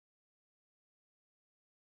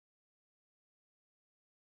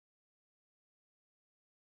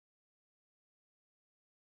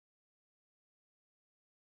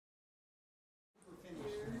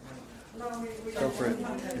Go for it.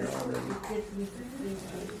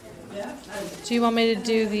 Do you want me to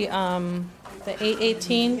do the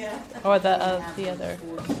 818 or the other?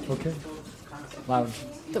 Okay. Loud.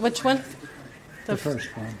 Which one? The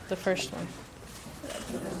first one. The first one.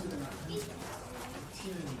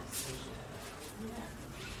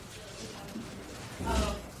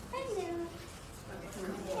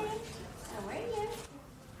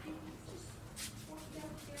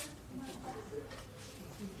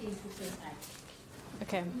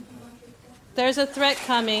 Okay. There's a threat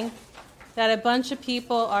coming that a bunch of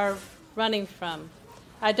people are running from.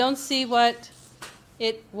 I don't see what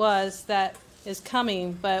it was that is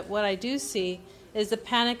coming, but what I do see is the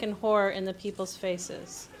panic and horror in the people's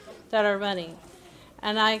faces that are running.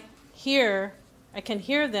 And I can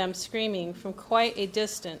hear them screaming from quite a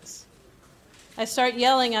distance. I start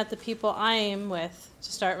yelling at the people I am with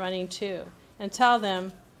to start running too, and tell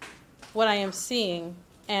them what I am seeing,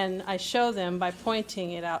 and I show them by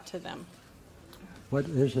pointing it out to them. What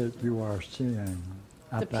is it you are seeing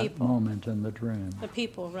at that moment in the dream? The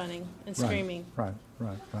people running and screaming. Right.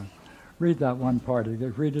 Read that one part.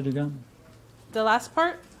 Read it again. The last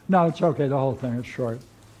part? No, it's okay. The whole thing. It's short.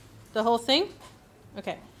 The whole thing?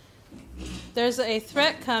 Okay. There's a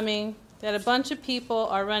threat coming that a bunch of people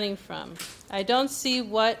are running from. I don't see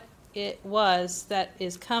what it was that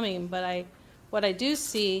is coming, but what I do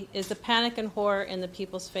see is the panic and horror in the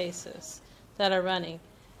people's faces that are running.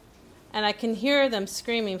 And I can hear them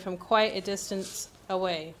screaming from quite a distance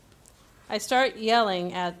away. I start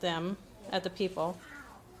yelling at them, at the people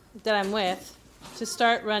that I'm with, to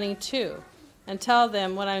start running too, and tell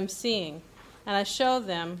them what I'm seeing. And I show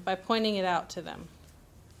them by pointing it out to them.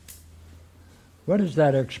 What does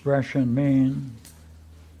that expression mean?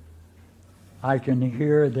 I can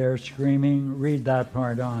hear their screaming. Read that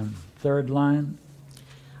part on. Third line.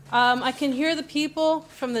 I can hear the people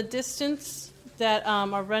from the distance that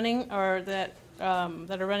are running, or that are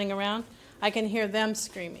running around. I can hear them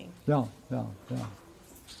screaming. Yeah.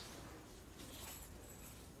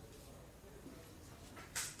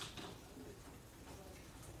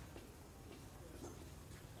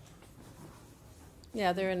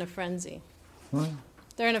 Yeah, they're in a frenzy. What?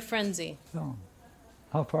 They're in a frenzy. Yeah.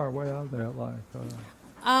 How far away are they, like?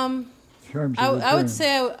 I would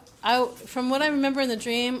say, from what I remember in the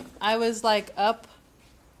dream, I was like up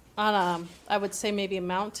on I would say maybe a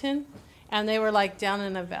mountain, and they were like down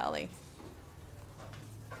in a valley.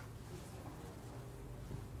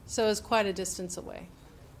 So it was quite a distance away.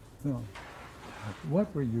 Yeah.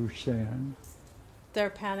 What were you saying? Their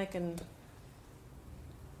panic and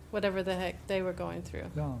whatever the heck they were going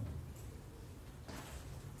through. Yeah.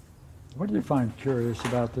 What do you find curious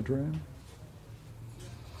about the dream?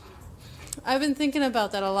 I've been thinking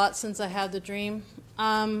about that a lot since I had the dream.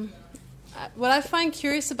 What I find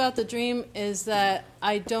curious about the dream is that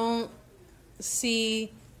I don't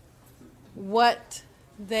see what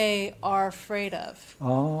they are afraid of.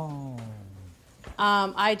 Oh.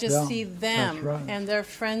 I just see them right. and their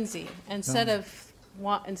frenzy. Instead of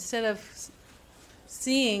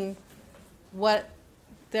seeing what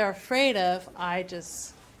they're afraid of, I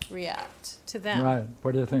just react to them. Right.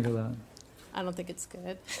 What do you think of that? I don't think it's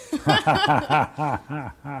good.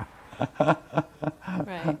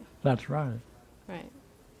 Right. That's right. Right.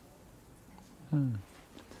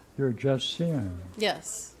 You're just seeing.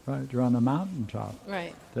 Yes. Right. You're on the mountaintop.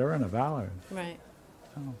 Right. They're in a valley. Right.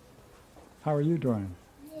 Oh. How are you doing?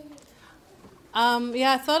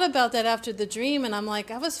 Yeah, I thought about that after the dream, and I'm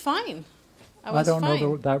like, I was fine. I don't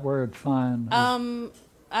know that word, fine.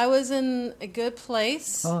 I was in a good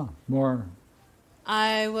place. Oh, more.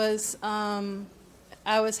 I was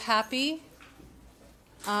happy.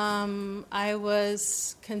 I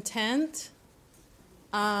was content.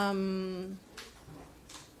 There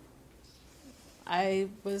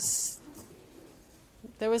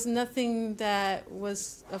was nothing that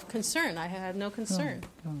was of concern. I had no concern.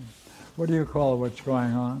 Oh. What do you call what's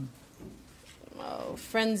going on? Oh,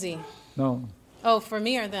 frenzy. No. Oh, for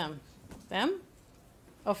me or them? Them?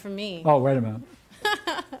 Oh, for me. Oh, wait a minute.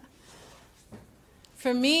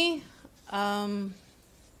 For me,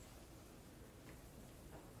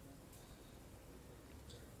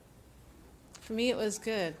 it was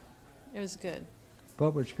good. It was good.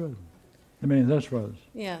 What was good? I mean, this was.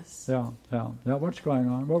 Yes. Yeah. What's going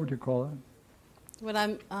on? What would you call it? What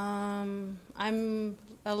I'm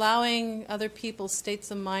allowing other people's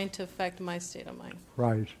states of mind to affect my state of mind.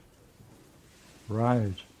 Right.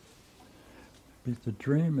 The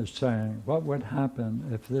dream is saying, what would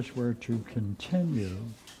happen if this were to continue,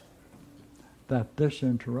 that this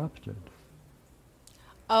interrupted?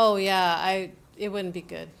 Oh, yeah, it wouldn't be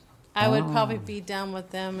good. I would probably be down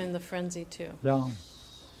with them in the frenzy too. Yeah.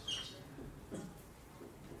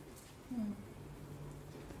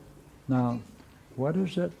 Now, what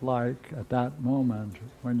is it like at that moment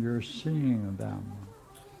when you're seeing them?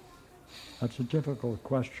 That's a difficult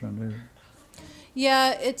question.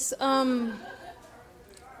 Yeah, it's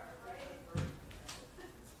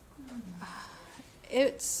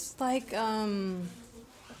like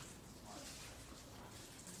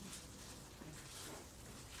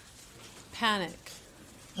panic.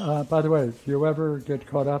 By the way, do you ever get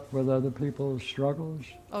caught up with other people's struggles?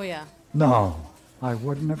 Oh yeah. No, I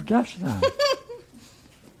wouldn't have guessed that.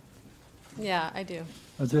 Yeah, I do.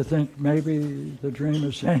 Do you think maybe the dream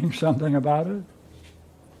is saying something about it?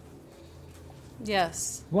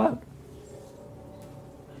 Yes. What?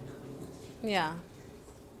 Yeah.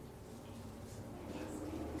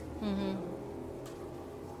 Mhm.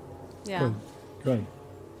 Yeah. Good.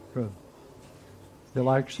 You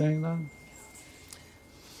like seeing them?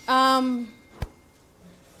 I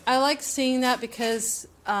like seeing that because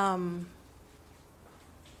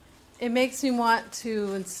it makes me want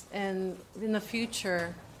to, and in the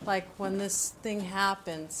future, like when this thing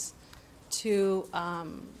happens, to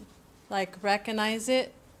like recognize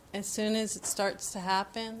it as soon as it starts to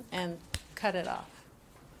happen and cut it off.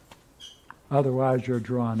 Otherwise, you're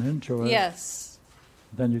drawn into it. Yes.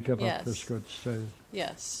 Then you give Yes. up this good state.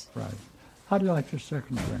 Yes. Right. How do you like the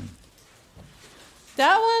second dream?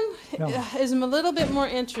 That one Yeah. is a little bit more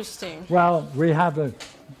interesting. Well, you have a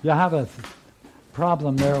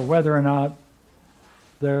problem there, whether or not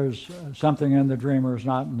there's something in the dream or is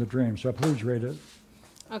not in the dream. So please read it.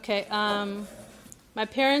 Okay. My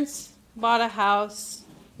parents bought a house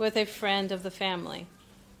with a friend of the family.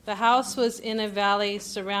 The house was in a valley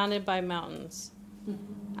surrounded by mountains.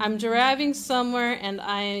 I'm driving somewhere and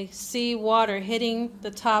I see water hitting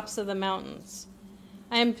the tops of the mountains.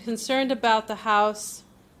 I am concerned about the house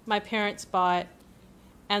my parents bought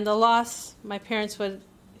and the loss my parents would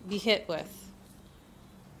be hit with.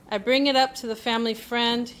 I bring it up to the family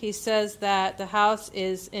friend. He says that the house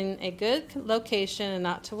is in a good location and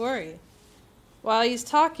not to worry. While he's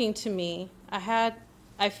talking to me, I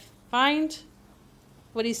find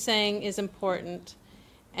what he's saying is important,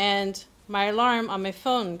 and my alarm on my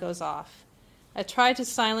phone goes off. I try to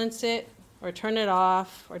silence it or turn it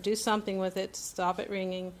off or do something with it to stop it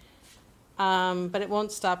ringing, but it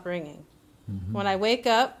won't stop ringing. Mm-hmm. When I wake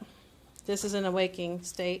up, this is in a waking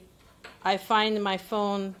state, I find my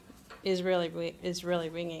phone is really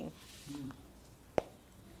ringing.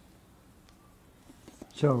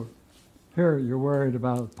 So here you're worried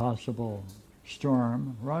about possible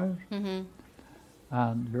storm, right? Mm-hmm.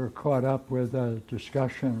 And you're caught up with a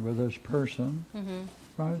discussion with this person, Mm-hmm.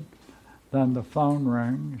 right? Then the phone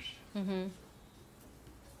rings. Mm-hmm.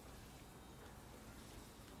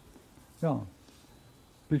 Yeah.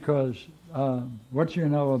 Because what do you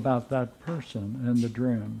know about that person in the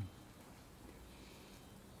dream?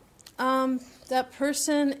 That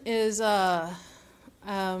person is, I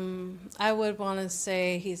would want to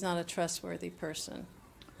say he's not a trustworthy person.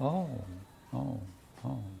 Oh.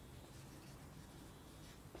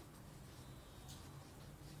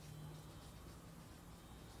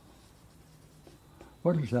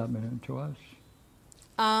 What does that mean to us?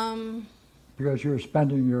 Because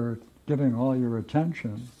you're giving all your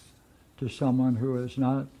attention to someone who is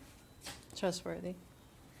not trustworthy.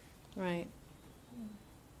 Right.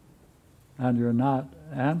 And you're not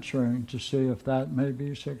answering to see if that may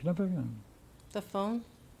be significant. The phone?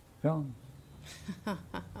 Yeah.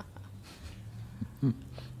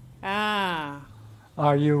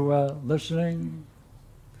 Are you listening?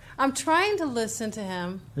 I'm trying to listen to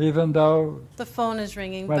him. Even though the phone is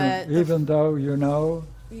ringing, even though you know?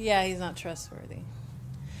 Yeah, he's not trustworthy.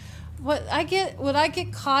 What I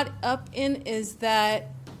get caught up in is that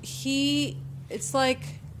it's like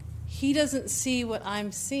he doesn't see what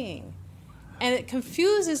I'm seeing. And it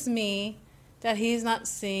confuses me that he's not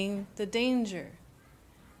seeing the danger.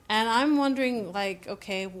 And I'm wondering, like,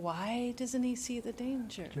 okay, why doesn't he see the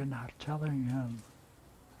danger? You're not telling him.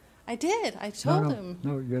 I did. I told him.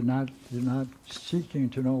 No, you're not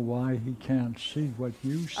seeking to know why he can't see what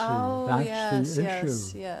you see. Oh, that's the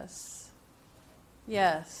issue.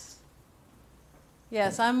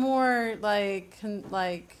 Yes, I'm more like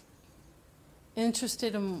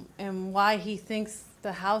interested in why he thinks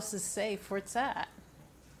the house is safe where it's at.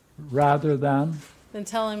 Rather than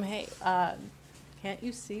tell him, hey, can't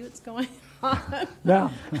you see what's going on? Yeah.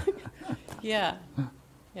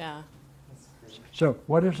 Yeah. So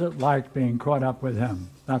what is it like being caught up with him?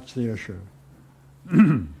 That's the issue.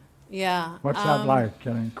 Yeah. What's that like,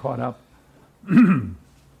 getting caught up?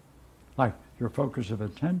 Like Your focus of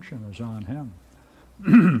attention is on him.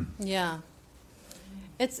 Yeah.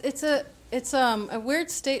 It's a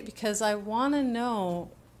weird state because I want to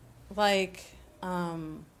know, like,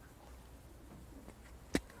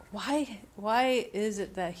 why is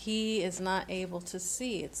it that he is not able to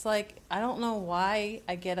see? It's like, I don't know why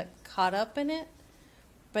I get caught up in it,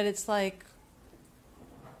 but it's like,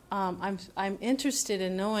 I'm interested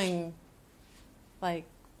in knowing, like,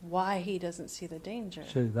 why he doesn't see the danger.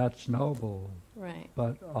 See, that's noble. Right.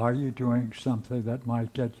 But are you doing something that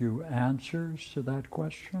might get you answers to that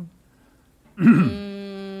question?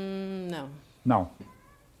 No. No.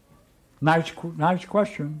 Nice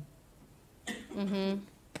question. Mm-hmm.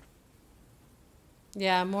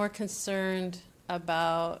 Yeah, I'm more concerned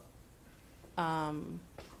about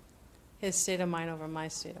his state of mind over my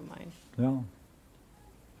state of mind. Yeah.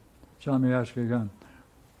 So let me ask you again.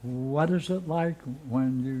 What is it like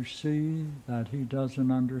when you see that he doesn't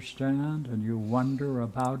understand and you wonder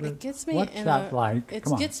about it? It gets me What's in that like? It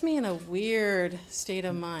Come on. gets me in a weird state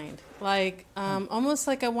of mind, like almost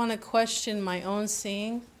like I want to question my own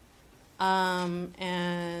seeing,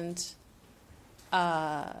 and am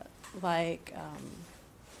I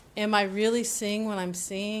really seeing what I'm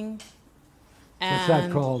seeing? And What's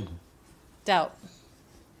that called? Doubt.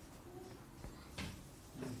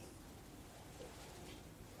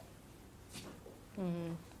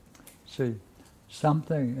 Mm-hmm. See,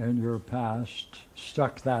 something in your past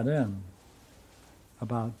stuck that in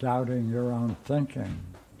about doubting your own thinking.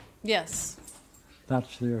 Yes.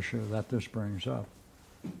 That's the issue that this brings up.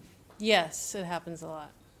 Yes, it happens a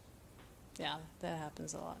lot. Yeah, that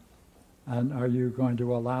happens a lot. And are you going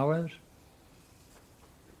to allow it?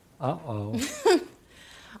 Uh-oh.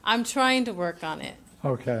 I'm trying to work on it.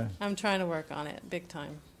 Okay. I'm trying to work on it big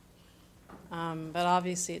time. But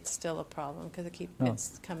obviously it's still a problem because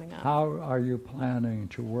it's coming up. How are you planning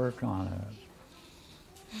to work on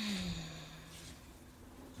it?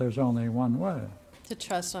 There's only one way. To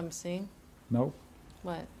trust what I'm seeing? Nope.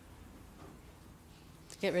 What?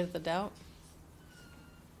 To get rid of the doubt?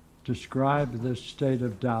 Describe this state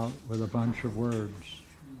of doubt with a bunch of words.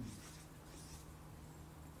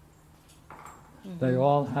 Mm-hmm. They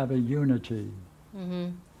all have a unity. Mm-hmm.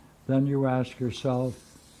 Then you ask yourself,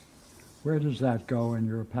 where does that go in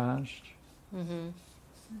your past? Mm-hmm.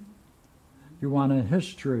 You want a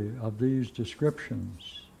history of these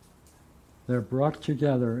descriptions. They're brought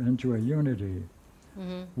together into a unity.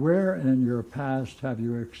 Mm-hmm. Where in your past have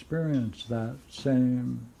you experienced that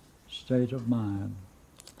same state of mind?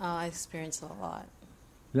 Oh, I experience it a lot.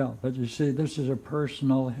 Yeah, but you see, this is a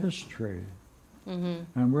personal history.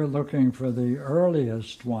 Mm-hmm. And we're looking for the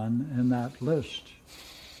earliest one in that list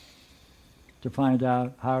to find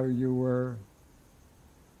out how you were,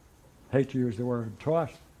 hate to use the word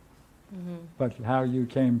taught, Mm-hmm. but how you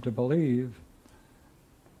came to believe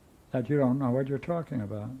that you don't know what you're talking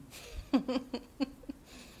about.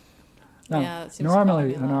 Now, Yeah, it seems to normally bother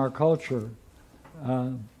me a in lot. our culture,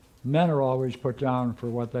 men are always put down for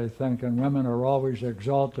what they think, and women are always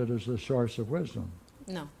exalted as the source of wisdom.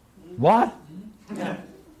 No. What? No.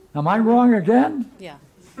 Am I wrong again? Yeah.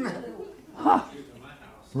 Huh.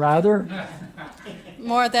 Rather?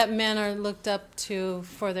 More that men are looked up to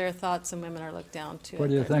for their thoughts and women are looked down to. What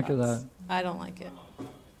do you think of that? I don't like it.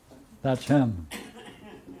 That's him.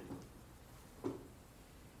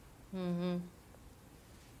 Mm-hmm.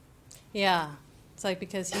 Yeah. It's like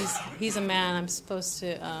because he's a man, I'm supposed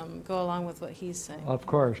to go along with what he's saying. Of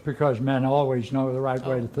course, because men always know the right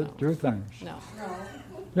way to no. do things. No.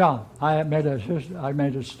 Yeah, I made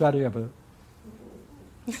a study of it.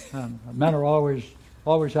 Men are always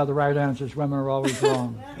have the right answers. Women are always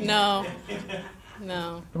wrong. No.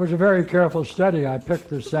 No. It was a very careful study. I picked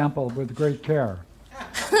the sample with great care.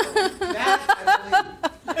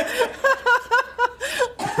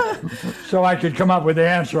 So I could come up with the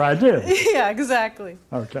answer I did. Yeah, exactly.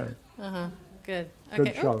 Okay, Uh-huh. Good. Good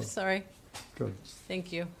Okay. show. Oops, sorry. good.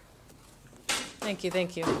 Thank you. Thank you,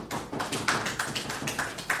 thank you.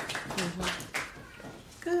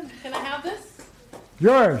 Mm-hmm. Good. Can I have this?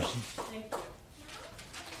 Yours. Thank you.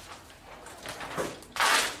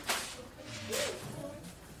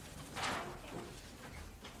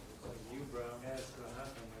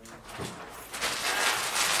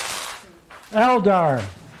 Eldar.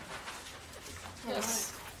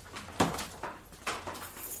 Yes.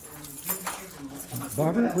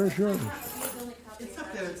 Barbara, where's yours? It's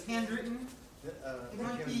up there, it's handwritten. It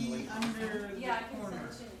might be under the corner.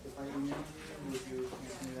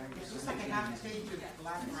 It's just like a half page of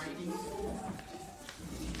black writing.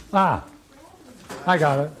 Ah, I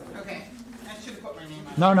got it. Okay, I should have put my name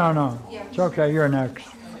on it. No. It's okay, you're next.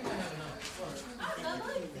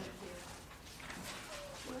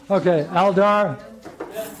 Okay, Eldar.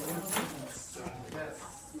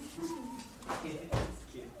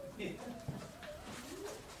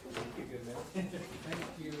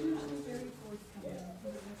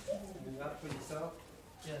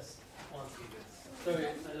 Yes, once he gets. Sorry,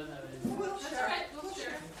 I don't have any. That's all right. We'll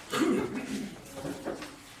share.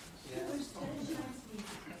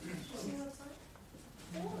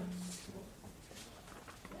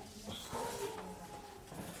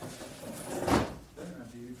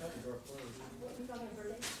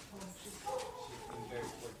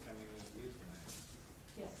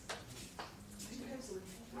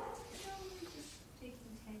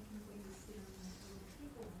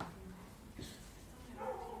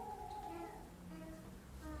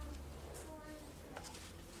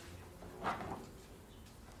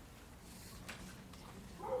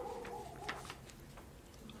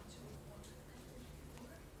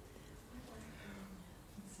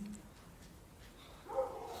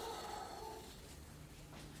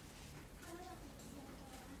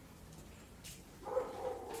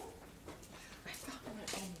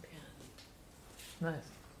 Nice.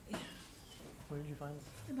 Yeah. Where did you find it?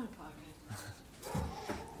 In my pocket.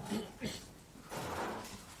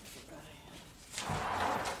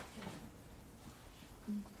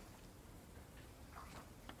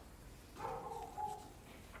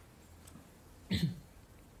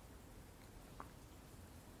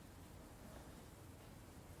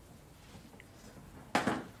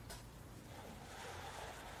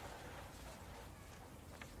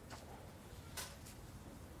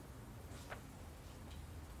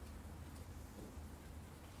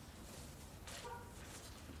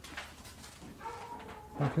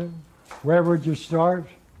 Okay. Where would you start?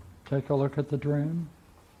 Take a look at the dream.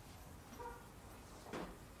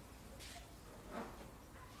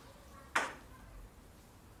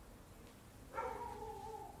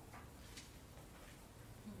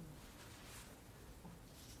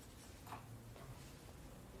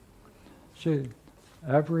 See,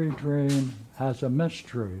 every dream has a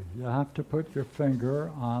mystery. You have to put your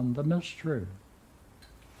finger on the mystery.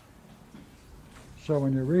 So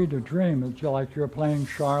when you read a dream, it's like you're playing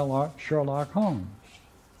Sherlock Holmes,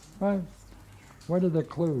 right? What are the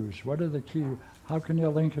clues? What are the keys? How can you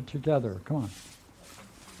link it together? Come on.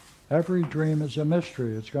 Every dream is a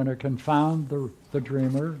mystery. It's going to confound the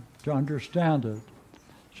dreamer to understand it.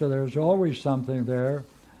 So there's always something there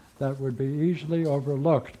that would be easily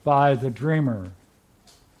overlooked by the dreamer.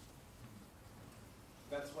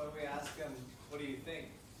 That's why we ask them, what do you think?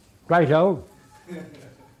 Righto.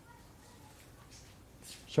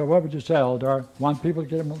 So what would you say, Eldar? Want people to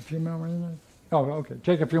get a few more minutes? Oh, okay.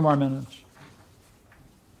 Take a few more minutes.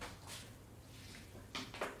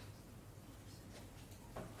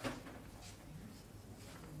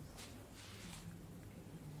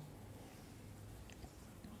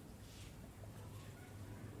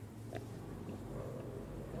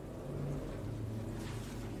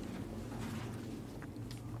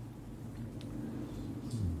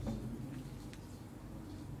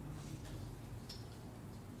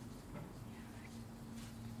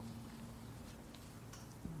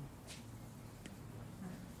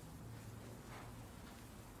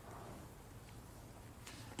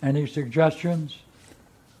 Any suggestions?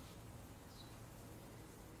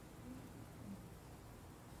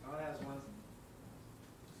 I'll ask one.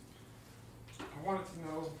 I wanted to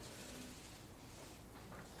know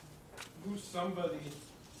who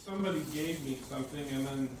somebody gave me something and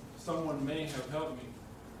then someone may have helped me.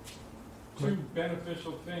 Two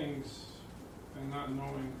beneficial things and not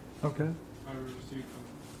knowing Okay. I received them.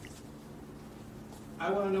 I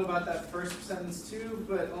want to know about that first sentence too,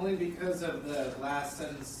 but only because of the last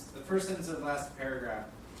sentence, the first sentence of the last paragraph.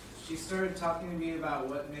 She started talking to me about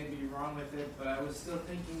what may be wrong with it, but I was still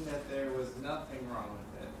thinking that there was nothing wrong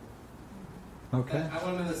with it. Okay. I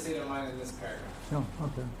want to know the state of mind in this paragraph. Oh,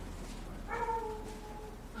 okay.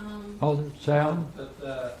 Hold it. Sam,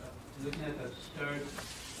 But looking at the third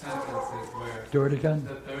sentences where do it again.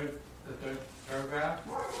 the third paragraph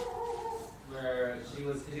where she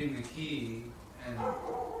was hitting the key and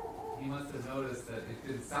he must have noticed that it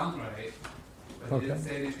didn't sound right, but he didn't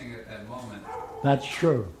say anything at that moment. That's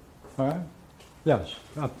true. All right. Yes.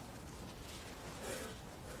 Up.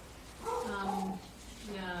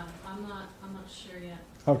 Yeah, I'm not sure yet.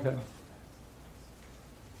 Okay.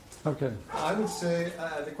 Okay. I would say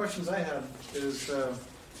the questions I have is,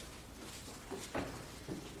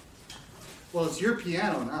 well, it's your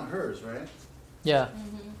piano, not hers, right? Yeah.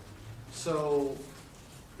 So,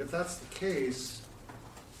 if that's the case,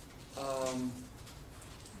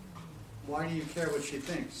 why do you care what she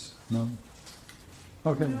thinks? No.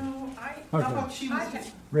 Okay. No, how Okay. about she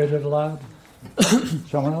was, Read it aloud.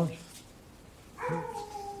 Someone else?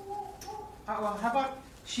 Well, how about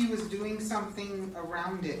she was doing something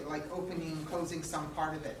around it, like opening and closing some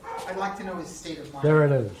part of it? I'd like to know his state of mind. There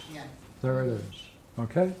it is. Yeah. There it is.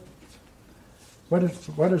 Okay? What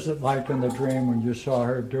is it like in the dream when you saw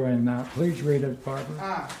her doing that? Please read it,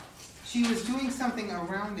 Barbara. She was doing something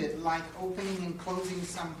around it, like opening and closing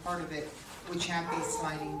some part of it, which had these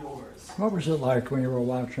sliding doors. What was it like when you were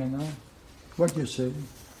watching that? What did you see?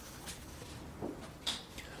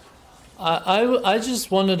 I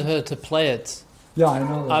just wanted her to play it. Yeah, I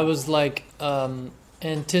know that. I was like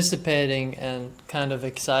anticipating and kind of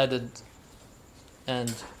excited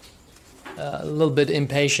and a little bit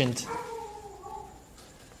impatient.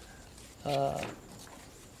 That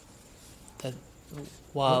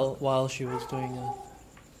while she was doing it.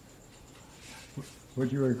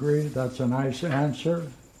 Would you agree that's a nice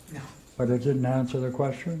answer? No. But it didn't answer the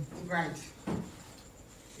question? Right.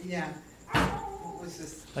 Yeah. What was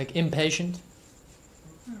this? Like impatient?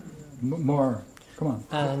 More. Come on.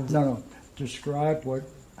 And No. Describe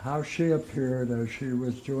how she appeared as she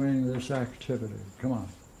was doing this activity. Come on.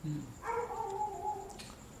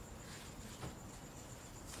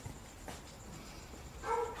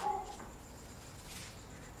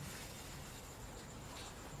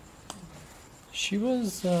 she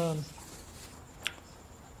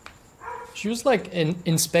was like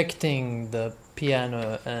inspecting the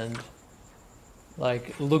piano and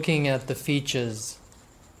like looking at the features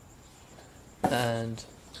and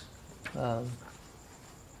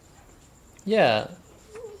yeah,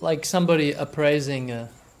 like somebody appraising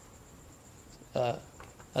an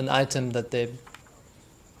item that they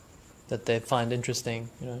find interesting,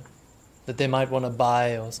 you know, that they might want to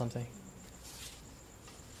buy or something.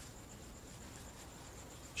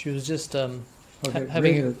 She was just having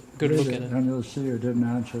a good look at it. And you'll see you didn't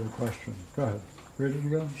answer the question. Go ahead. Ready to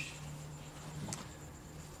go?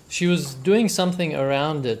 She was doing something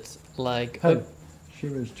around it, like... Hey, she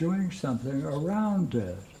was doing something around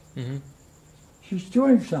it. Mm-hmm. She's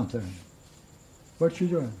doing something. What's she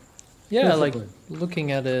doing? Yeah, physically? like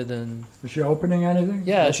looking at it and... Is she opening anything?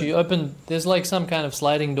 Yeah, she opened... There's like some kind of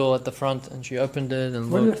sliding door at the front, and she opened it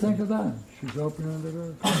and What do you looked. think of that? She's opening the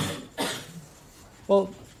door. Well,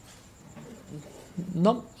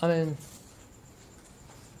 no, I mean...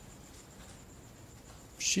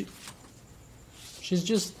 She's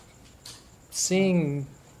just seeing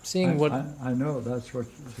what... I know, that's what...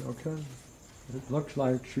 Okay. It looks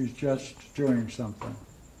like she's just doing something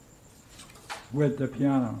with the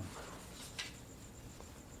piano.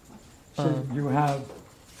 See, you have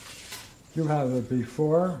a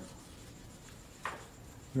before,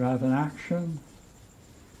 you have an action,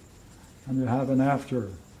 and you have an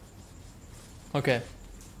after. Okay.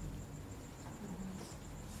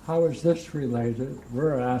 How is this related?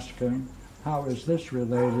 We're asking, how is this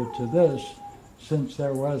related to this, since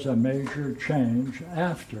there was a major change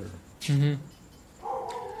after? Mm-hmm.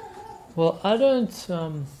 Well, I don't...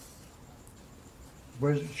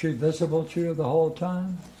 Was she visible to you the whole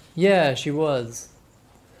time? Yeah, she was.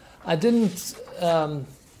 I didn't... I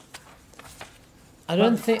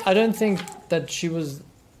don't think that she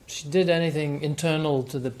did anything internal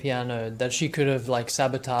to the piano, that she could have like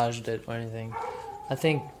sabotaged it or anything. I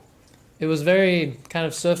think it was very kind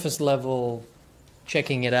of surface level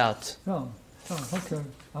checking it out. Oh, okay.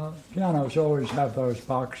 Pianos always have those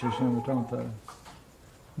boxes in it, don't they?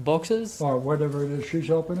 Boxes? Or whatever it is she's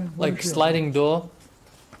opening? What Like is she sliding door?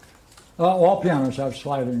 All pianos have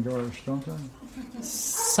sliding doors, don't they?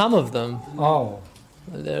 Some of them. Oh.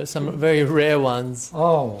 There are some very rare ones.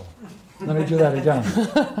 Oh. Let me do that again.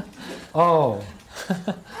 Oh.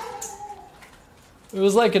 It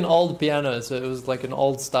was like an old piano, so it was like an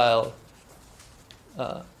old style.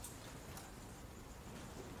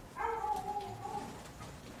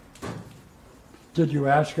 Did you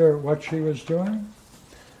ask her what she was doing?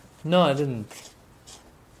 No, I didn't.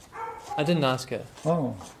 I didn't ask her.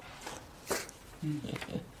 Oh.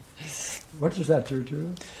 What does that do to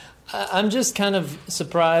you? I'm just kind of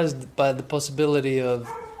surprised by the possibility of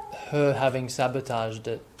her having sabotaged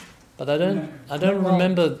it, but I don't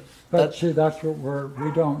remember. But see, that's what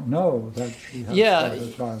we don't know that she has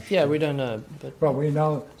sabotaged. Yeah, we don't know. But we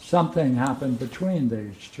know something happened between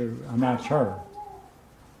these two, and that's her.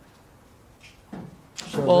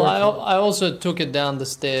 So well, I also took it down the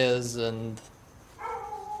stairs, and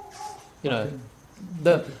you know,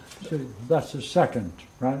 see, that's the second,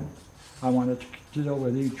 right? I wanted to deal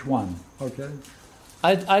with each one, okay?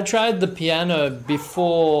 I tried the piano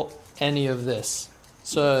before any of this,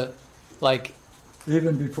 so like.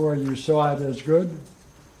 Even before you saw it as good?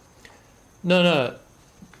 No.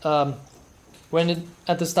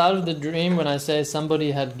 at the start of the dream, when I say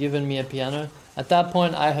somebody had given me a piano, at that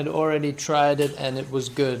point I had already tried it and it was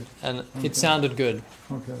good and it sounded good.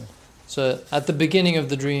 Okay. So at the beginning of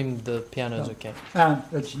the dream, the piano is okay. And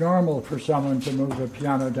it's normal for someone to move a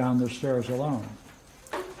piano down the stairs alone.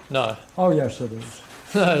 No. Oh, yes, it is.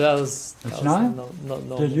 No, that was not? not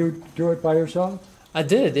normal. Did you do it by yourself? I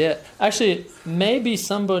did, yeah. Actually, maybe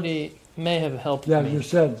somebody may have helped Yeah, me. you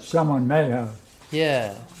said someone may have.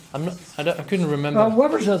 Yeah. I couldn't remember.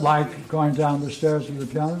 What was it like going down the stairs with the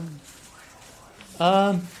piano?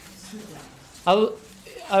 I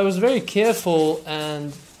was very careful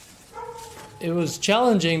and it was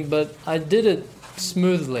challenging, but I did it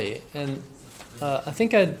smoothly, and I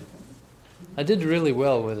think I did really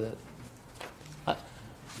well with it.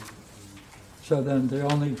 So then the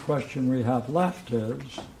only question we have left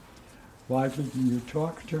is, why didn't you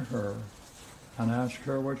talk to her and ask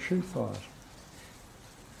her what she thought?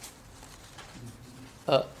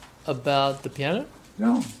 About the piano?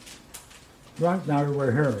 No. Right now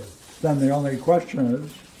we're here. Then the only question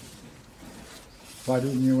is, why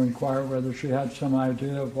didn't you inquire whether she had some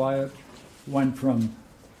idea of why it went from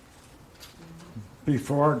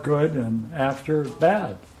before good and after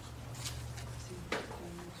bad?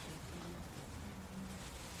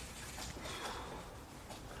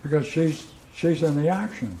 Because she's in the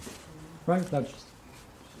action, right? That's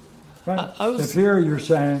right. If here you're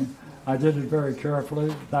saying, I did it very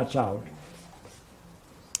carefully, that's out.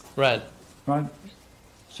 Right. Right?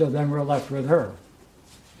 So then we're left with her.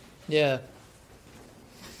 Yeah.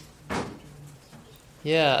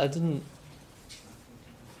 Yeah,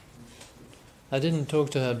 I didn't talk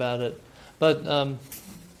to her about it, but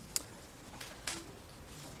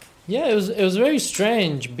yeah, it was very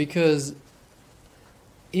strange because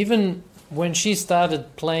even when she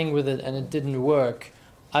started playing with it and it didn't work,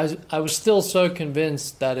 I was still so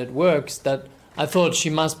convinced that it works that I thought she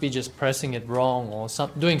must be just pressing it wrong or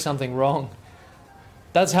doing something wrong.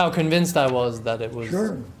 That's how convinced I was that it was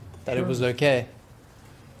it was okay.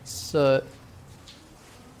 So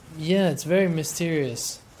yeah, it's very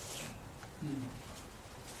mysterious.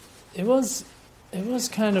 It was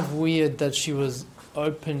kind of weird that she was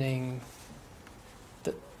opening.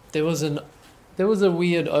 There was a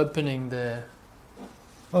weird opening there.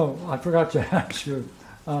 Oh, I forgot to ask you.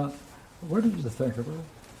 What did you think of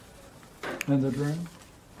her in the dream?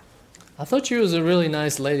 I thought she was a really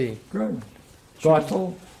nice lady. Good.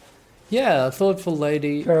 Thoughtful? Yeah, a thoughtful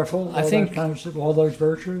lady. Careful? I think that kind of stuff, all those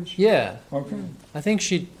virtues? Yeah. Okay. I think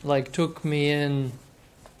she took me in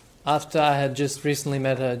after I had just recently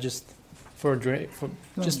met her, just for a drink.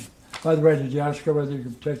 By the way, did you ask her whether you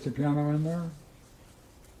could take the piano in there?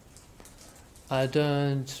 I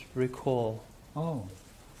don't recall. Oh.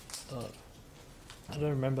 I don't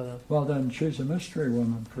remember that. Well, then she's a mystery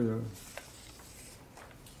woman for you.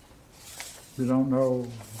 You don't know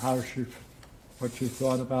what she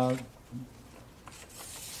thought about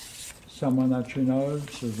someone that she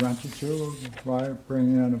knows is rented to by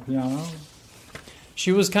bringing in a piano.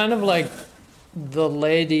 She was kind of like the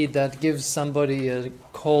lady that gives somebody a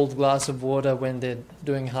cold glass of water when they're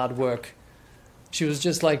doing hard work. She was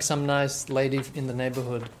just like some nice lady in the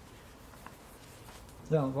neighborhood.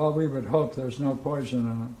 Yeah, well, we would hope there's no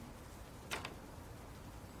poison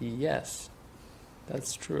in it. Yes,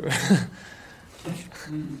 that's true.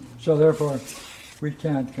 So therefore, we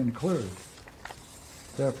can't conclude.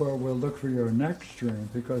 Therefore, we'll look for your next dream,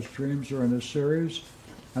 because dreams are in a series,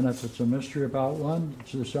 and if it's a mystery about one,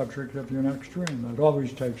 it's the subject of your next dream. It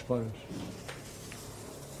always takes place.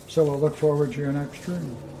 So we'll look forward to your next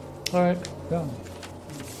dream. All right. Yeah.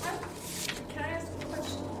 Can I ask a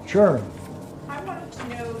question? Sure. I wanted to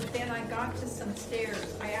know, then I got to some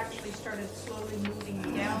stairs. I actually started slowly moving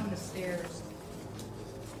down the stairs.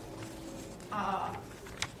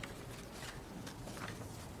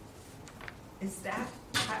 Is that,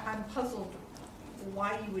 I'm puzzled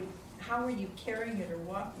why you would, how were you carrying it, or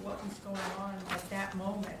what was going on at that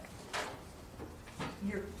moment?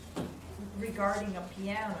 You're regarding a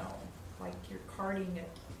piano, like you're carting it.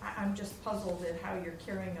 I'm just puzzled at how you're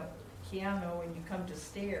carrying a piano when you come to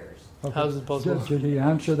stairs. Okay. How's it possible? Did he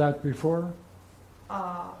answer that before?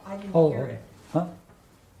 I didn't hear it. Huh?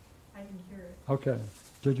 I didn't hear it. Okay.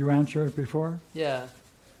 Did you answer it before? Yeah.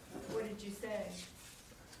 What did you say?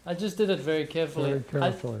 I just did it very carefully. Very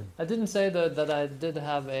carefully. I didn't say though that I did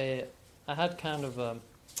have I had kind of a,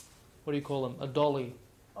 what do you call them? A dolly.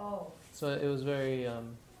 Oh. So it was very,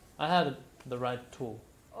 I had the right tool.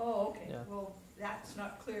 Oh, okay. Yeah. Well, that's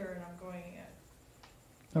not clear, and I'm going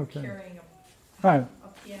Okay. carrying Right. a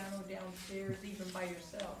piano downstairs even by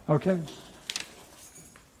yourself. Okay.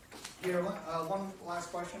 Pierre, one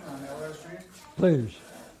last question on Eldar's dream. Please.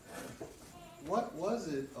 What was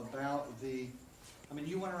it about the, I mean,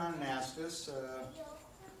 you went around and asked us,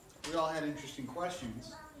 we all had interesting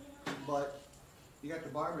questions, but you got to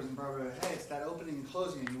Barbara's and Barbara, hey, it's that opening and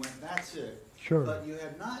closing, and you went, that's it. Sure. But you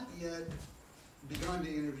had not yet begun to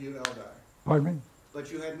interview Eldar. Pardon me?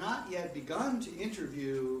 But you had not yet begun to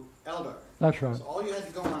interview Eldar. That's right. So all you had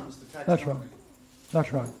to go on was the text That's only. right.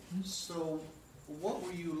 That's right. So what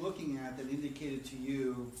were you looking at that indicated to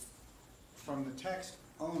you from the text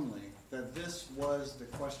only that this was the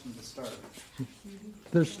question to start?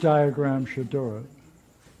 This diagram should do it.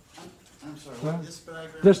 I'm sorry, Huh? what, this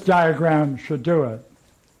diagram? This diagram should do it.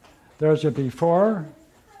 There's a before,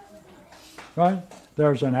 right?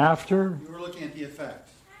 There's an after. You were looking at the effect.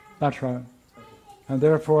 That's right. Okay. And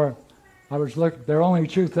therefore, there are only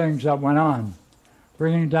two things that went on.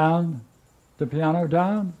 Bringing down the piano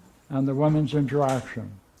down and the woman's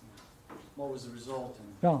interaction. What was the result?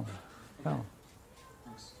 Yeah, yeah.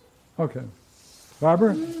 Thanks. Okay.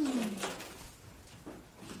 Barbara? I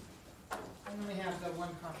only have the one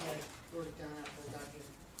copy. I wrote it down after I got here,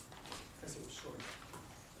 because it was short.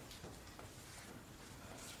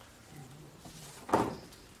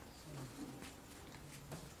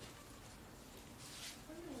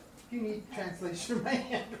 If you need translation of my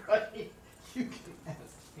handwriting, you can ask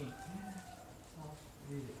me. I'll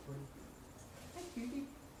read it for you. Hi, Judy.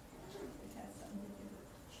 It has something to do with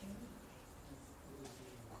change.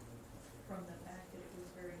 From the fact that it was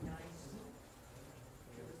very nice,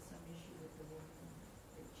 there was some issue with the woman,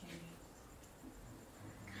 it changed.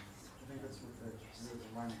 I think that's what the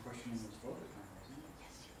line of questioning was focused on, wasn't it?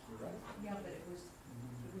 You're right. Yeah, but it was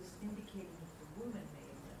indicating that the woman may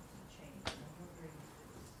have done some change, and I'm wondering if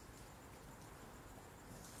it was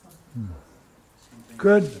something. Something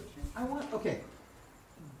Good. that changed. I want, okay,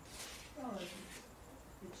 Well, that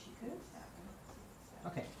she could have happened.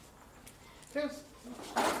 okay. There's,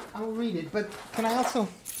 I'll read it, but can I also,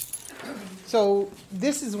 so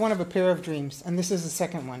this is one of a pair of dreams, and this is the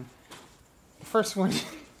second one. The first one,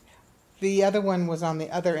 the other one was on the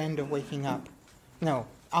other end of waking up. No,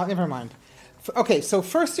 never mind. Okay, so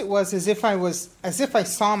first it was as if I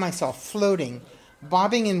saw myself floating,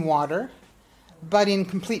 bobbing in water, but in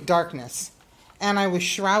complete darkness. And I was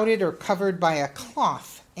shrouded or covered by a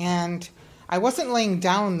cloth, and I wasn't laying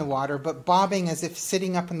down in the water, but bobbing as if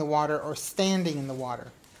sitting up in the water or standing in the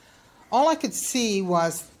water. All I could see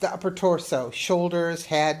was the upper torso, shoulders,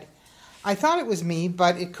 head. I thought it was me,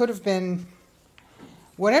 but it could have been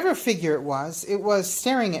whatever figure it was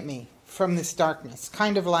staring at me from this darkness,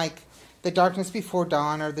 kind of like the darkness before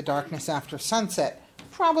dawn or the darkness after sunset,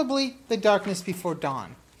 probably the darkness before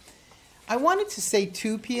dawn. I wanted to say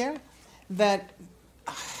too, Pierre, that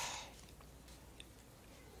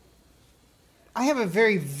I have a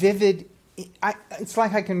very vivid, it's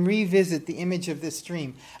like I can revisit the image of this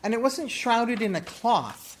dream. And it wasn't shrouded in a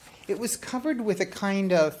cloth. It was covered with a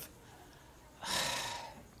kind of,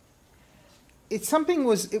 it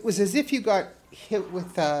was as if you got hit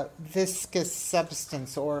with a viscous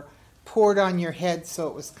substance or poured on your head, so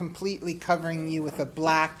it was completely covering you with a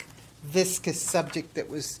black viscous subject that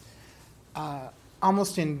was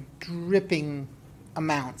almost in dripping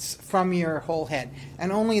amounts from your whole head.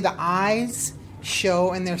 And only the eyes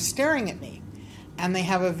show, and they're staring at me. And they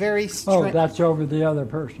have a very Oh, that's over the other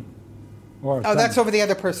person. Or Oh, that's over the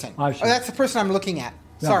other person. I see. Oh, that's the person I'm looking at.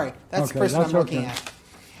 Yeah. Sorry, that's Okay, the person that's I'm looking okay. at.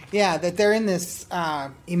 Yeah, that they're in this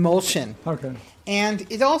emulsion. Okay. And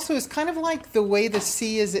it also is kind of like the way the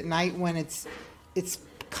sea is at night when it's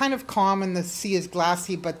kind of calm and the sea is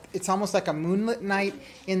glassy, but it's almost like a moonlit night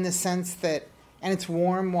in the sense that, and it's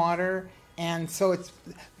warm water, and so it's,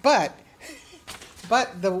 but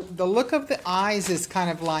the look of the eyes is kind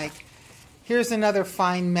of like, here's another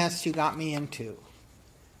fine mess you got me into.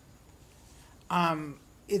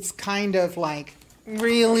 It's kind of like,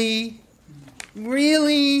 really,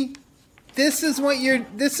 this is what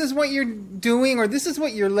you're doing, or this is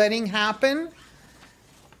what you're letting happen.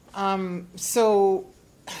 So,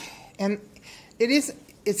 and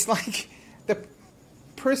it's like the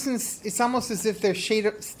person's, it's almost as if their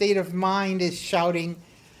state of mind is shouting,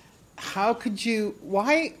 how could you,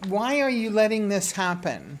 why are you letting this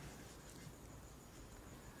happen?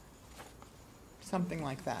 Something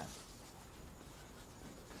like that.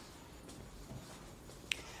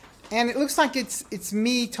 And it looks like it's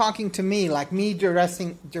me talking to me, like me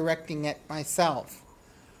directing it myself.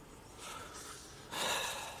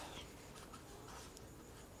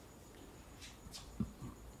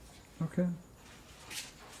 Okay.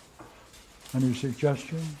 Any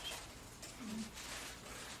suggestions?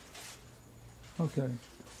 Okay.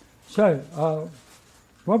 So,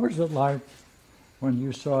 What was it like when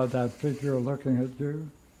you saw that figure looking at you?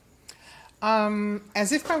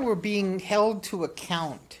 As if I were being held to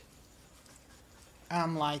account.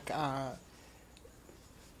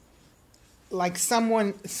 Like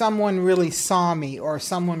someone really saw me, or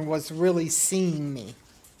someone was really seeing me.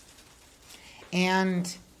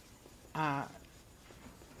 And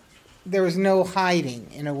there was no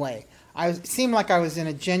hiding, in a way. It seemed like I was in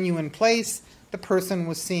a genuine place. The person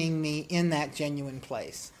was seeing me in that genuine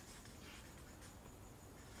place.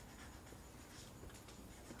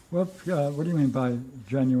 What do you mean by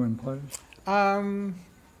genuine place?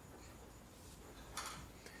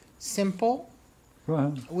 Simple. Go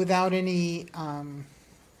ahead. Without any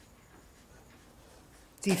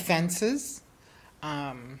defenses.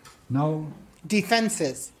 No?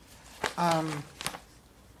 Defenses.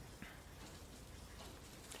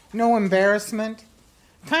 No embarrassment.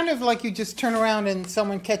 Kind of like you just turn around and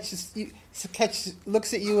someone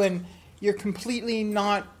looks at you and you're completely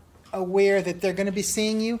not aware that they're going to be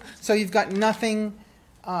seeing you. So you've got nothing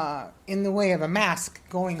in the way of a mask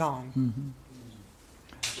going on.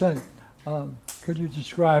 Say, could you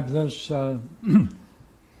describe this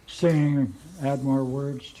singing, add more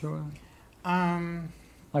words to it?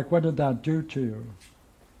 Like, what did that do to you?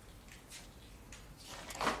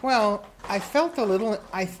 Well, I felt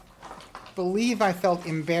I believe I felt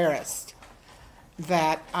embarrassed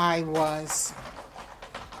that I was,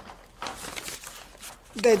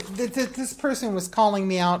 that this person was calling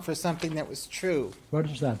me out for something that was true. What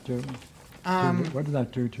does that do? What did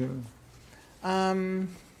that do to you?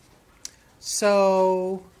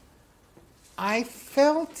 So I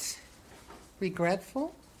felt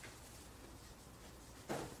regretful.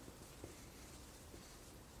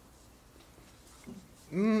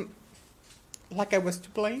 Like I was to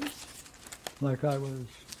blame. Like I was?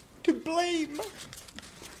 To blame.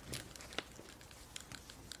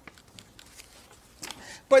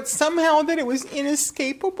 But somehow that it was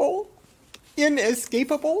inescapable.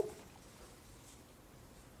 Inescapable.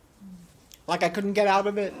 Like I couldn't get out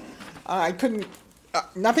of it. I couldn't,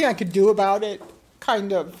 nothing I could do about it.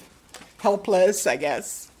 Kind of helpless, I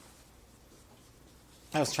guess.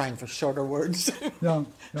 I was trying for shorter words. No.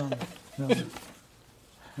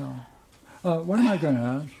 What am I going to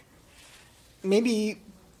ask? Maybe,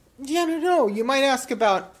 yeah, I don't know. You might ask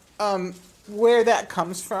about where that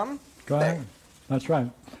comes from. Go ahead. That's right.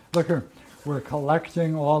 Look here. We're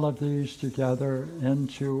collecting all of these together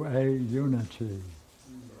into a unity.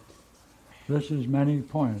 This is many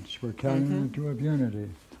points. We're carrying into a unity.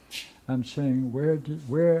 I'm saying,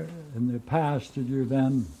 where in the past did you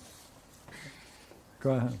then?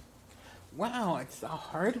 Go ahead. Wow, it's a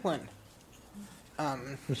hard one.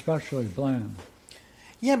 Especially blame.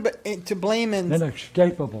 Yeah, but to blame and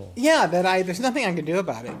inescapable. Yeah, there's nothing I can do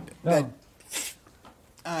about it. No.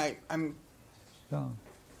 That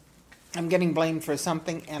I'm getting blamed for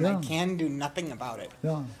something, and I can do nothing about it.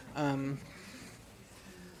 Yeah.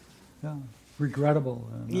 Regrettable.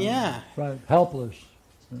 And, right. Helpless.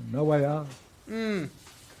 No way out. Let's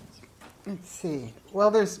see.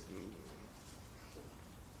 Well, there's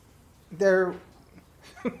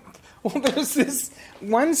this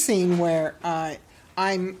one scene where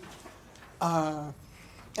I'm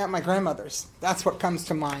at my grandmother's. That's what comes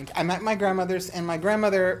to mind. I'm at my grandmother's, and my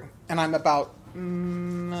grandmother, and I'm about,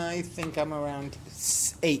 I think I'm around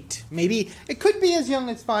 8. Maybe, it could be as young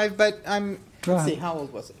as 5, but let's see, how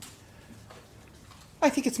old was it? I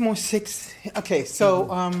think it's more 6. Okay,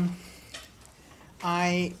 so,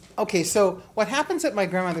 so what happens at my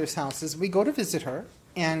grandmother's house is we go to visit her,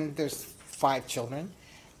 and there's 5 children,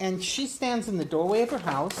 and she stands in the doorway of her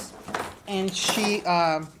house, and she,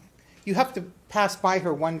 you have to pass by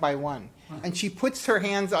her one by one, and she puts her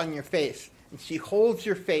hands on your face, and she holds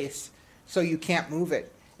your face so you can't move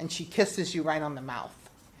it, and she kisses you right on the mouth,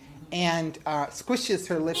 and squishes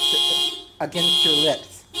her lips against your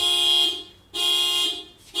lips.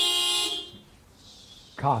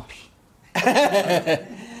 Cops.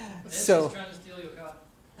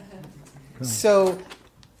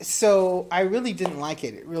 So I really didn't like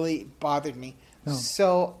it. It really bothered me. No.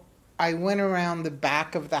 So I went around the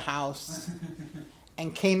back of the house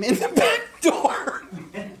and came in the back door.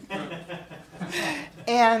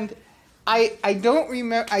 And I don't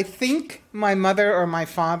remember, I think my mother or my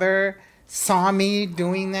father saw me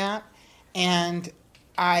doing that, and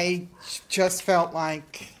I just felt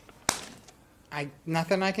like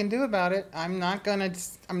nothing I can do about it. I'm not gonna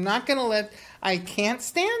I can't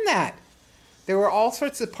stand that. There were all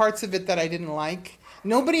sorts of parts of it that I didn't like.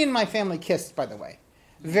 Nobody in my family kissed, by the way.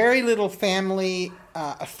 Very little family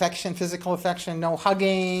affection, physical affection, no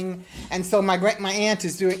hugging. And so my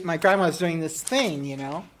grandma's doing this thing, you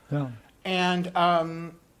know. Yeah. And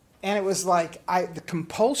it was like the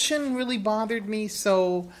compulsion really bothered me.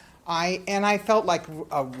 So I felt like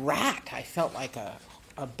a rat. I felt like a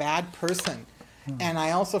bad person, and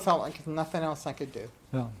I also felt like there's nothing else I could do.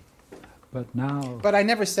 Yeah. But now. But I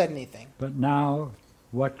never said anything. But now,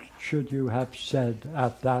 what should you have said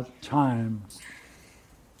at that time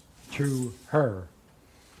to her?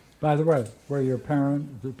 By the way, were the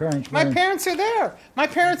parents? My parents are there. My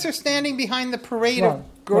parents are standing behind the parade of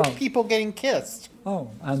people getting kissed.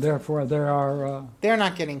 Oh, and therefore they are. They're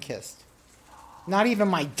not getting kissed. Not even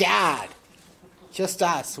my dad. Just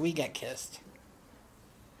us. We get kissed.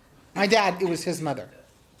 My dad, it was his mother,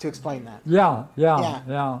 to explain that. Yeah.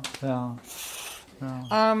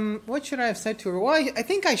 What should I have said to her? Well, I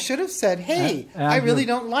think I should have said, hey, I really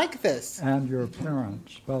don't like this. And your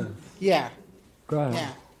parents, both. Yeah. Go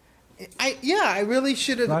ahead. Yeah. I really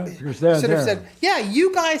should have, right? Because they're there. Said, yeah,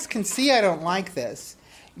 you guys can see I don't like this.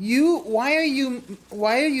 Why are you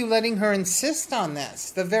letting her insist on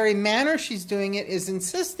this? The very manner she's doing it is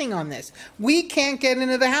insisting on this. We can't get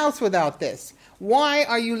into the house without this. Why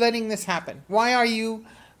are you letting this happen? Why are you,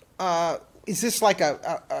 is this like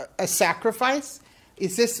a sacrifice?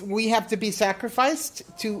 Is this, we have to be sacrificed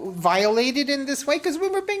to violate it in this way? Because we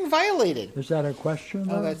were being violated. Is that a question?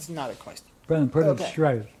 Oh, that's not a question. Then put it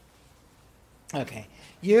straight. Okay.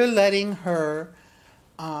 You're letting her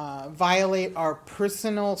violate our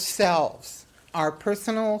personal selves. Our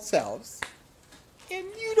personal selves. And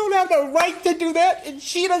you don't have the right to do that, and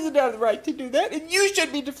she doesn't have the right to do that, and you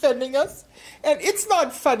should be defending us. And it's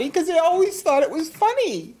not funny, because they always thought it was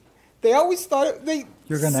funny. They always thought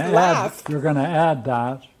You're going to add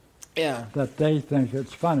that. Yeah. That they think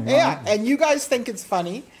it's funny. Yeah, right? and you guys think it's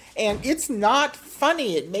funny, and it's not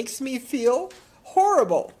funny. It makes me feel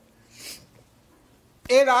horrible.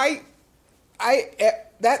 And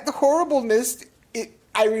that horribleness,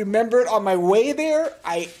 I remember it on my way there.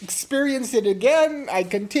 I experienced it again. I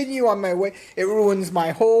continue on my way. It ruins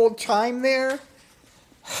my whole time there.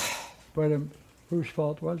 But whose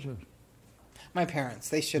fault was it? My parents.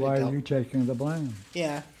 They should have Why dealt. are you taking the blame?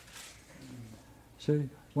 Yeah. See,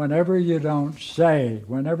 whenever you don't say,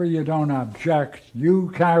 whenever you don't object,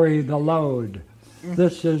 you carry the load.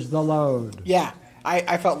 This is the load. Yeah.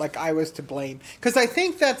 I felt like I was to blame. Because I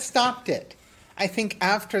think that stopped it. I think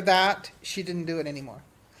after that, she didn't do it anymore.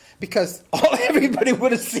 Because all everybody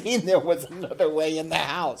would have seen there was another way in the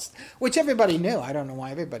house. Which everybody knew. I don't know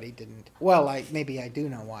why everybody didn't. Well, maybe I do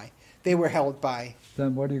know why. They were held by...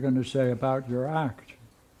 Then what are you going to say about your act?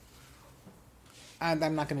 And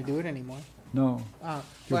I'm not going to do it anymore. No.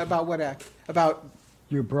 About what act? About...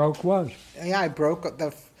 You broke what? Yeah, I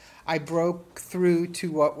broke through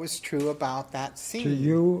to what was true about that scene. To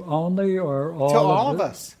you only, or all? To all of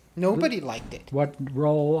us. Nobody liked it. What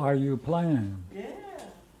role are you playing? Yeah.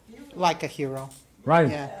 Like a hero. Right.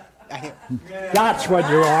 Yeah. That's what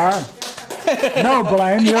you are. No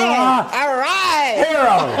blame. You're all right.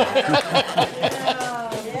 Hero.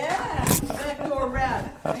 Yeah. Back door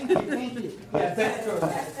red. Thank you. Yeah, back door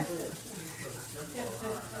red.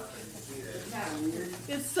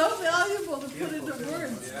 It's so valuable to put into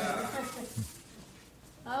words.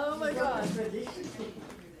 Oh my God. Well,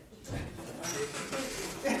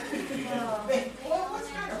 it's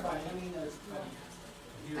kind of fun. I mean,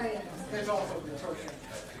 there's also the torture.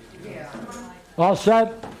 Yeah. All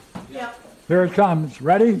set? Yep. Here it comes.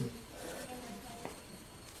 Ready?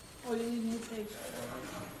 Oh, you need to take.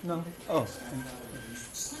 No. Oh.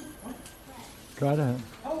 Go ahead.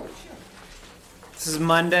 Oh, sure. This is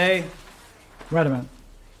Monday. Wait a minute.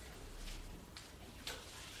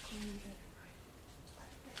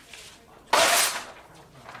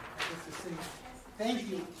 Thank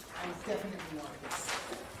you. I definitely want this.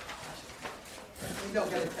 We don't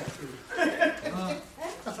get a tattoo.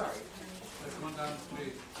 Sorry. There's one down the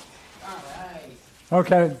street. All right.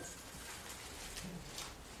 Okay.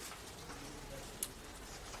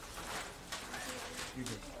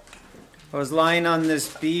 I was lying on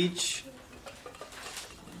this beach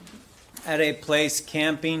at a place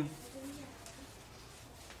camping.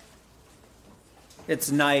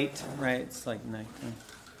 It's night, right? It's like night.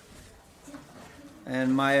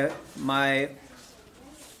 And my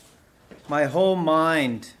whole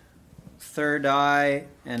mind, third eye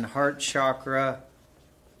and heart chakra,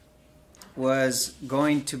 was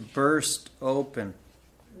going to burst open.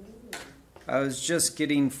 I was just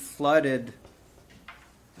getting flooded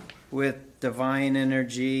with divine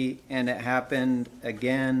energy, and it happened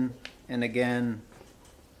again and again.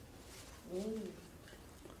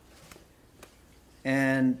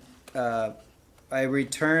 And I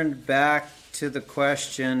returned back to the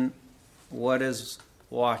question, what is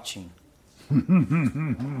watching?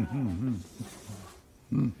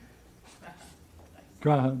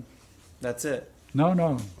 Go ahead. That's it.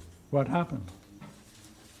 No. What happened?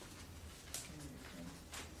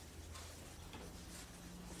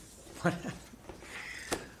 What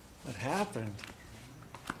happened?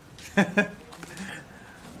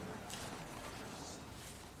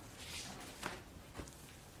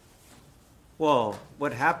 Well,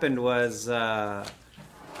 what happened was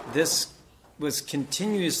this was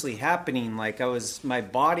continuously happening. Like my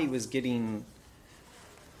body was getting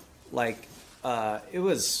like it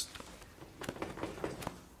was.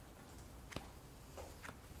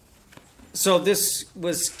 So this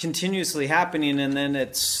was continuously happening, and then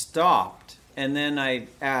it stopped. And then I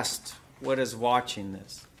asked, "What is watching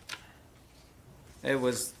this?"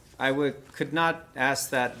 Could not ask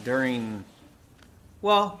that during.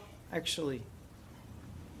 Well, actually,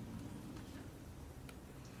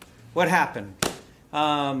 what happened?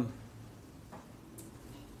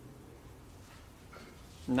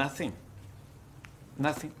 Nothing.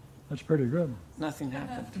 Nothing. That's pretty good. Nothing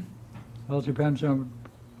happened. Well, it depends on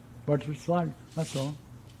what it's like. That's all.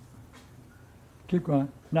 Keep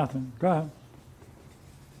going. Nothing. Go ahead.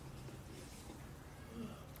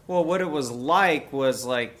 Well, what it was like was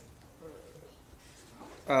like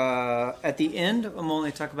at the end. I'm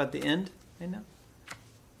only talking about the end right now.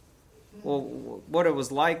 Well, what it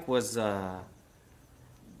was like was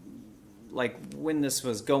like when this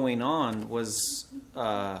was going on was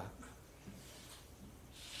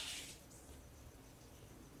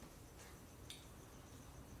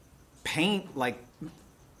pain, like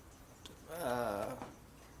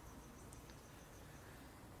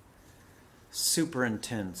super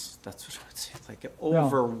intense. That's what I would say. Like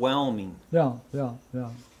overwhelming. Yeah.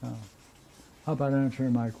 How about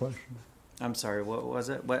answering my question? I'm sorry. What was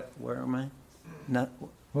it? Where am I? Not.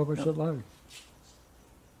 What was it like?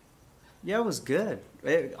 Yeah, it was good.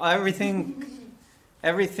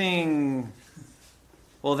 Everything.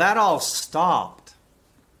 Well, that all stopped,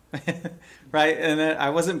 right? And I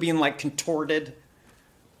wasn't being like contorted.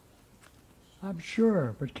 I'm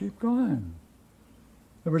sure, but keep going.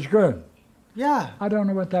 It was good. Yeah. I don't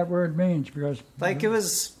know what that word means because. Like it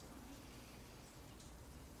was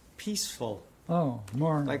peaceful. Oh,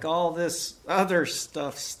 more. Like all this other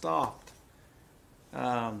stuff stopped.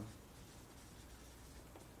 Yeah,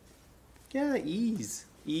 ease.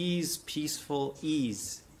 Ease, peaceful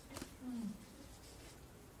ease.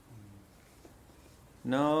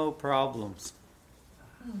 No problems.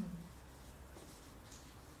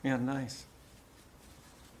 Yeah, nice.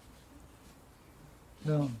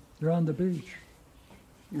 Yeah, you're on the beach.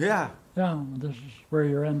 Yeah. Yeah, this is where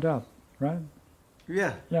you end up, right?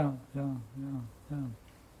 Yeah. Yeah.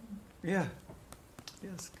 Yeah.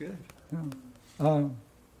 Yes, good. Yeah.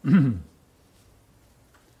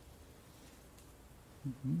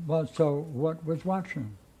 Well, so what was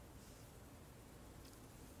watching?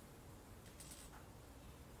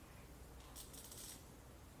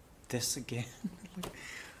 This again?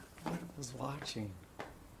 What was watching?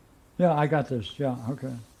 Yeah, I got this. Yeah,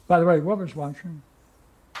 okay. By the way, what was watching?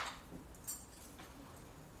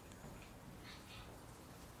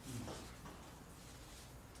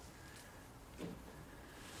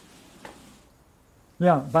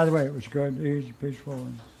 Yeah, by the way, it was good, easy, peaceful,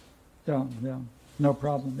 and yeah, no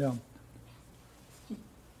problem, yeah.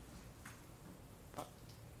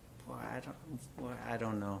 Well, I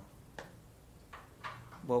don't know.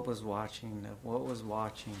 What was watching? What was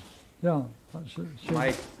watching? Yeah.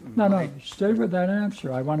 No, stay with that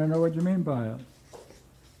answer. I want to know what you mean by it.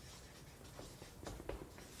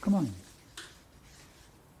 Come on.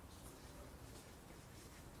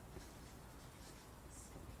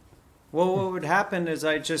 Well, what would happen is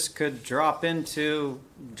I just could drop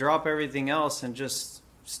everything else and just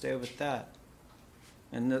stay with that.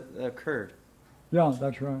 And that occurred. Yeah,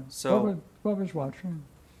 that's right. So what was watching?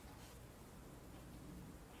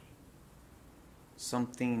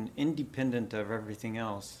 Something independent of everything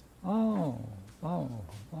else. Oh.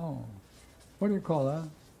 What do you call that?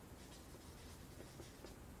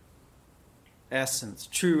 Essence,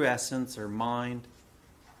 true essence or mind.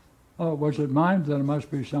 Oh, was it mind? Then it must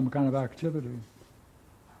be some kind of activity.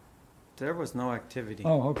 There was no activity.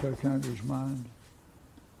 Oh, okay, can't use mind.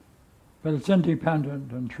 But it's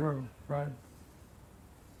independent and true, right?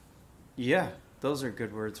 Yeah, those are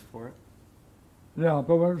good words for it. Yeah,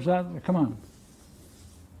 but what was that? Come on.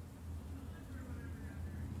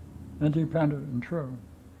 Independent and true.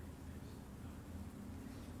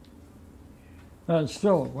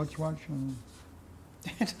 Still, what's watching?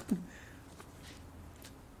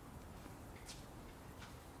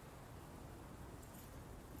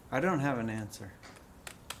 I don't have an answer.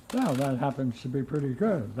 Yeah, that happens to be pretty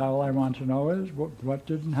good. All I want to know is what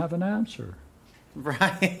didn't have an answer.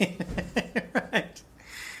 Right. Right.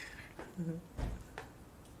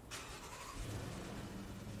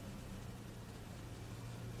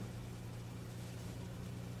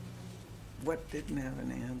 What didn't have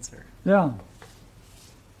an answer? Yeah.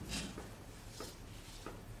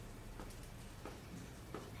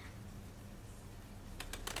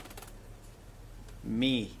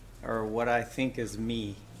 Me, or what I think is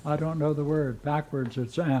me. I don't know the word. Backwards,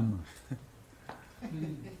 it's M.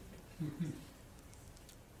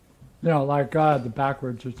 Like God, the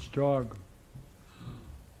backwards, it's dog.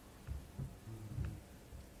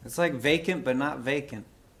 It's like vacant, but not vacant.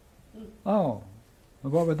 Oh,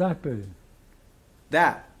 what would that be?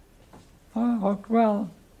 That. Oh, well.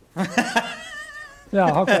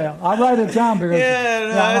 Yeah, okay. I'll write it down because.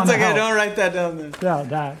 Yeah, no, I it's wanna okay. help. Don't write that down then. Yeah,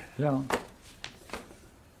 that. Yeah.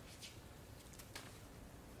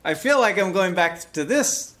 I feel like I'm going back to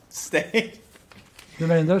this state. You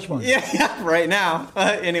mean this one? Yeah, right now.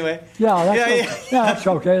 Anyway. Yeah, that's Yeah, okay. yeah. Yeah, that's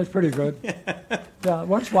okay. It's pretty good. Yeah,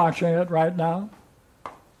 what's watching it right now?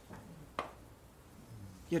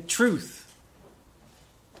 Your truth.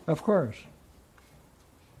 Of course.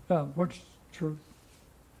 Yeah, what's true?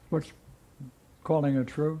 What's calling it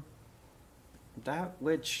true? That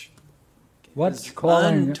which What's is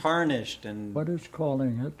calling untarnished and What is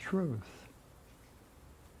calling it truth?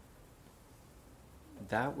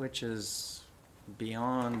 that which is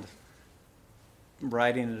beyond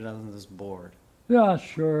writing it on this board. Yeah,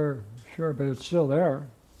 sure, but it's still there.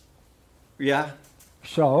 Yeah,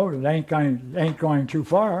 So it ain't going too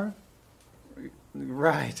far.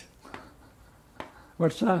 right.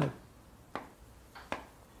 What's that?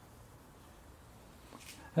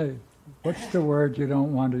 Hey, what's the word you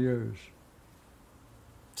don't want to use?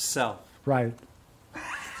 Self. Right.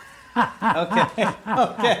 Okay.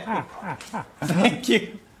 Okay. Thank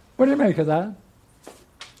you. What do you make of that?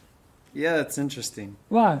 Yeah, that's interesting.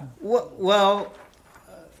 Why? Well,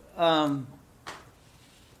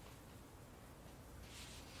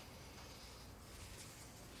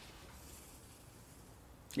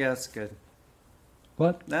 yeah, that's good.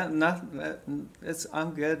 What?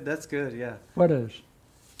 I'm good. That's good. Yeah. What is?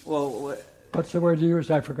 Well, What's the word you used?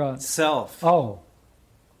 I forgot. self. Oh.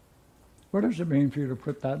 What does it mean for you to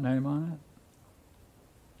put that name on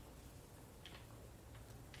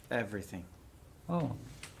Everything. it? Oh.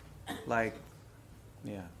 Like,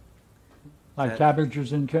 yeah. Like That-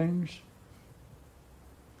 cabbages and kings?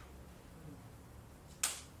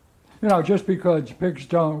 Just because pigs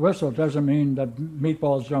don't whistle doesn't mean that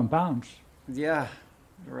meatballs don't bounce. Yeah,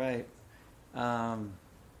 right.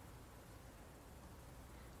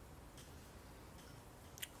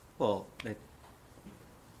 Well, it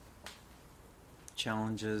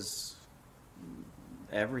challenges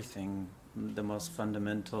everything, the most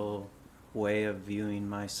fundamental way of viewing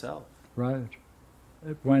myself. Right.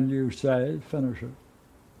 When you say, finish it.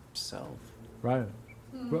 Self. Right.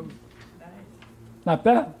 Well, not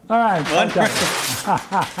bad. All right. Wonderful.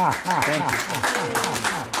 Okay.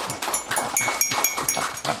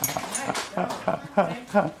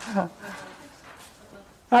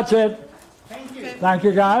 That's it. Thank you. Thank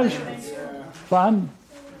you, guys. Fun.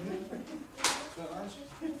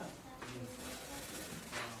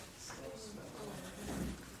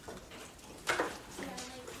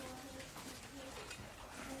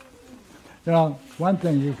 One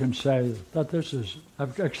thing you can say that this is,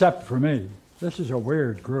 except for me, this is a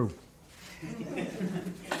weird group.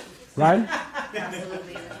 Right?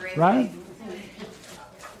 Absolutely, in a great Right?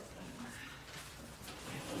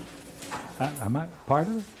 way. Am I part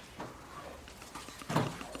of it?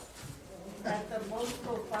 That's the most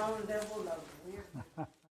profound level of